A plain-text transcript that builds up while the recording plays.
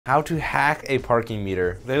How to hack a parking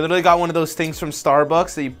meter. They literally got one of those things from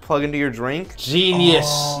Starbucks that you plug into your drink. Genius.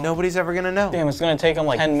 Oh. Nobody's ever gonna know. Damn, it's gonna take them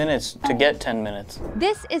like 10 minutes to get 10 minutes.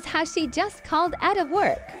 This is how she just called out of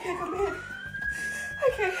work. I can't go to bed. I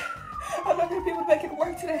can't. I'm not gonna be able to make it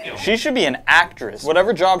work today. She should be an actress.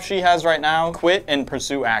 Whatever job she has right now, quit and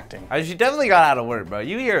pursue acting. She definitely got out of work, bro.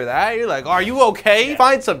 You hear that? You're like, are you okay?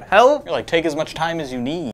 Find some help. You're like, take as much time as you need.